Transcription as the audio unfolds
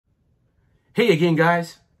Hey again,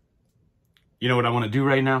 guys. You know what I want to do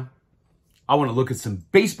right now? I want to look at some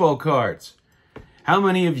baseball cards. How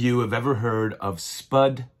many of you have ever heard of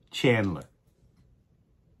Spud Chandler?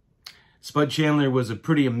 Spud Chandler was a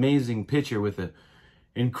pretty amazing pitcher with an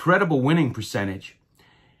incredible winning percentage.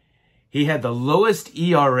 He had the lowest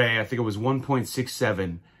ERA, I think it was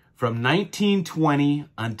 1.67, from 1920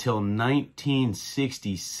 until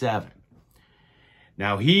 1967.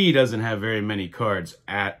 Now, he doesn't have very many cards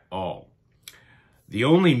at all. The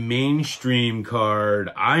only mainstream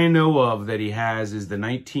card I know of that he has is the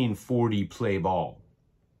 1940 play ball.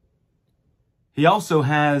 He also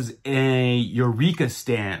has a Eureka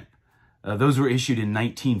stamp. Those were issued in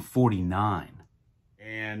 1949.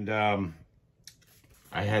 And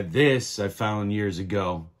I had this I found years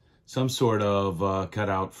ago. Some sort of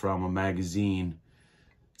cutout from a magazine.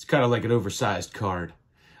 It's kind of like an oversized card.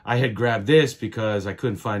 I had grabbed this because I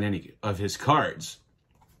couldn't find any of his cards.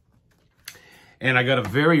 And I got a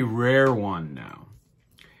very rare one now.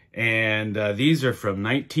 And these are from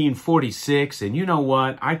 1946. And you know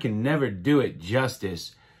what? I can never do it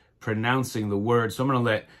justice pronouncing the word. So I'm going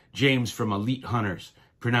to let James from Elite Hunters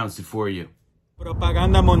pronounce it for you.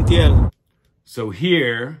 Propaganda Montiel. So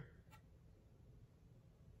here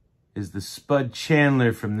is the Spud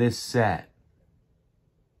Chandler from this set.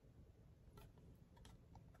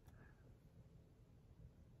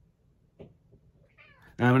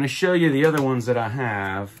 Now I'm going to show you the other ones that I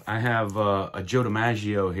have. I have a Joe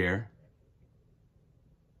DiMaggio here.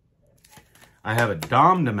 I have a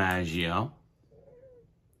Dom DiMaggio.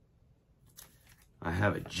 I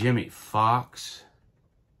have a Jimmy Fox.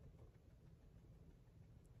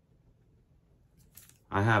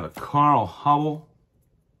 I have a Carl Hubble.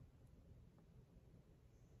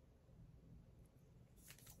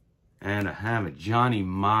 And I have a Johnny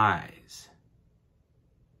Mize.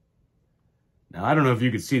 Now, I don't know if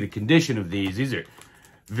you can see the condition of these. These are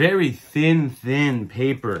very thin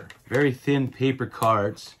paper. Very thin paper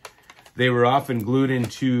cards. They were often glued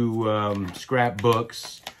into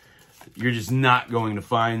scrapbooks. You're just not going to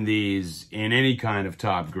find these in any kind of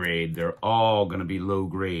top grade. They're all going to be low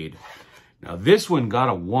grade. Now, this one got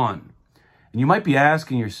a 1. And you might be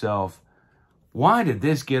asking yourself, why did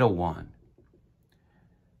this get a 1?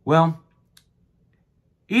 Well,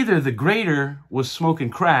 either the grader was smoking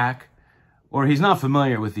crack, or he's not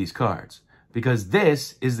familiar with these cards, because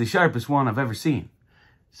this is the sharpest one I've ever seen.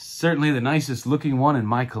 Certainly the nicest looking one in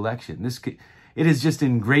my collection. It is just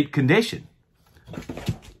in great condition.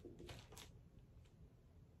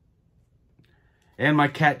 And my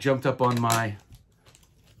cat jumped up on my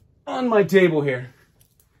table here.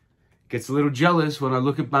 Gets a little jealous when I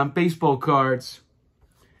look at my baseball cards.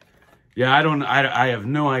 Yeah, I have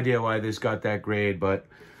no idea why this got that grade, but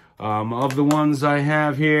of the ones I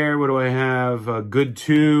have here, what do I have? Good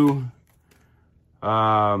 2.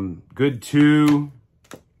 Good 2.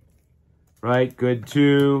 Right, good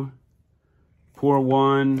 2. Poor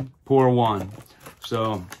 1. Poor 1.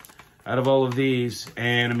 So, out of all of these,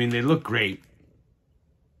 and I mean, they look great.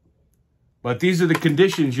 But these are the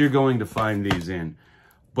conditions you're going to find these in.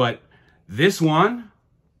 But this one,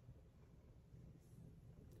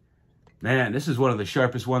 man, this is one of the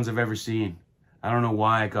sharpest ones I've ever seen. I don't know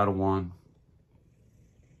why I got a 1.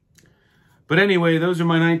 But anyway, those are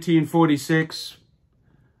my 1946.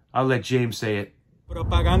 I'll let James say it.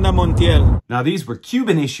 Propaganda Montiel. Now, these were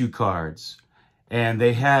Cuban issue cards. And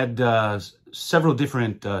they had several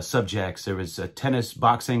different subjects. There was tennis,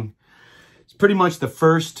 boxing. It's pretty much the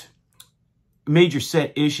first major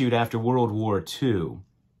set issued after World War II.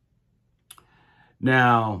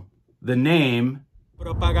 Now, the name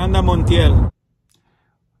Propaganda Montiel.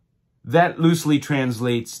 That loosely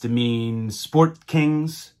translates to mean sport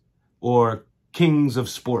kings or kings of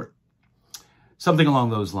sport. Something along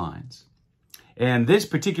those lines. And this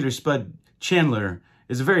particular Spud Chandler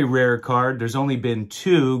is a very rare card. There's only been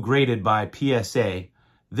 2 graded by PSA.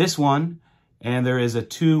 This one, and there is a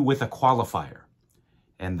 2 with a qualifier.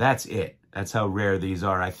 And that's it. That's how rare these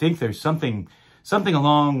are. I think there's something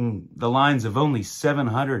along the lines of only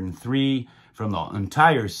 703 from the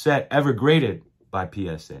entire set ever graded by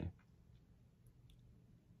PSA.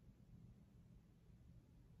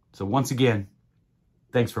 So once again,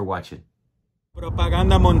 thanks for watching.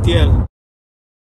 Propaganda Montiel.